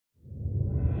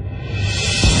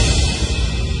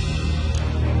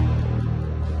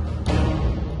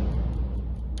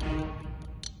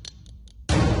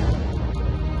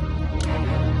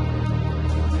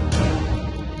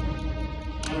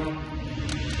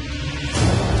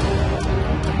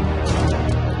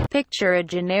Picture a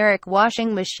generic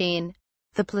washing machine.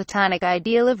 The platonic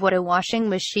ideal of what a washing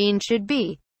machine should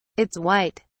be. It's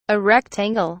white. A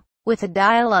rectangle. With a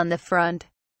dial on the front.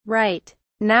 Right.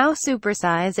 Now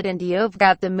supersize it and you've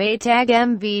got the Maytag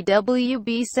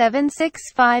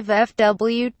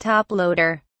MVWB765FW top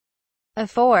loader. A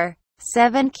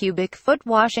 4.7 cubic foot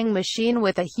washing machine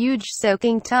with a huge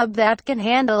soaking tub that can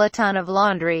handle a ton of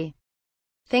laundry.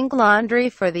 Think laundry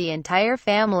for the entire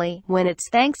family when it's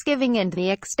Thanksgiving and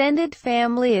the extended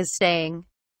family is staying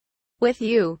with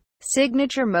you.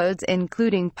 Signature modes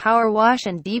including power wash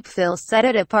and deep fill set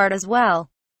it apart as well.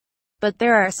 But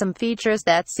there are some features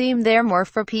that seem there more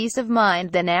for peace of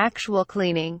mind than actual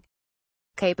cleaning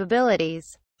capabilities.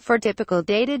 For typical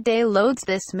day-to-day loads,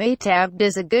 this Maytag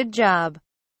does a good job.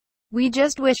 We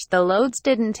just wish the loads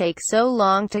didn't take so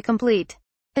long to complete.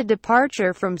 A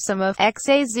departure from some of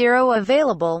XA0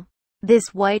 available.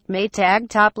 This white Maytag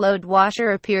top-load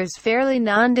washer appears fairly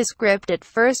nondescript at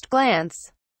first glance.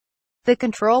 The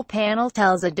control panel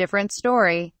tells a different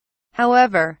story.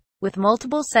 However, with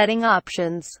multiple setting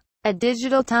options, a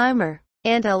digital timer,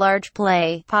 and a large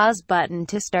play/pause button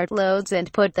to start loads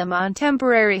and put them on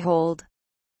temporary hold.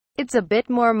 It's a bit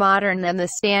more modern than the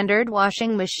standard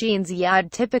washing machines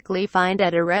you'd typically find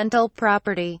at a rental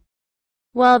property.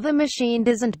 While the machine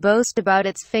doesn't boast about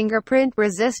its fingerprint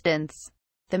resistance,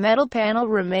 the metal panel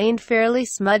remained fairly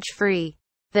smudge-free.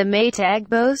 The Maytag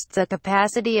boasts a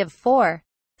capacity of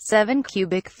 4.7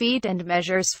 cubic feet and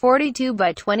measures 42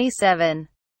 by 27.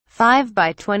 5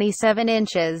 by 27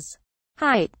 inches.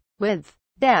 Height, width,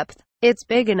 depth. It's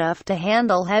big enough to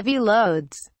handle heavy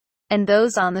loads. And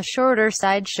those on the shorter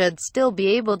side should still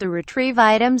be able to retrieve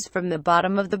items from the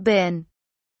bottom of the bin.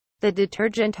 The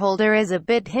detergent holder is a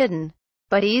bit hidden,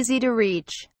 but easy to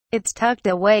reach. It's tucked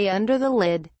away under the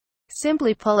lid.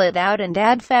 Simply pull it out and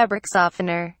add fabric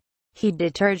softener, heat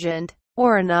detergent,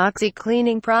 or an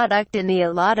oxy-cleaning product in the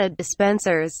allotted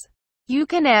dispensers. You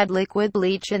can add liquid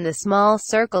bleach in the small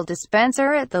circle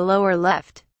dispenser at the lower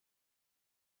left.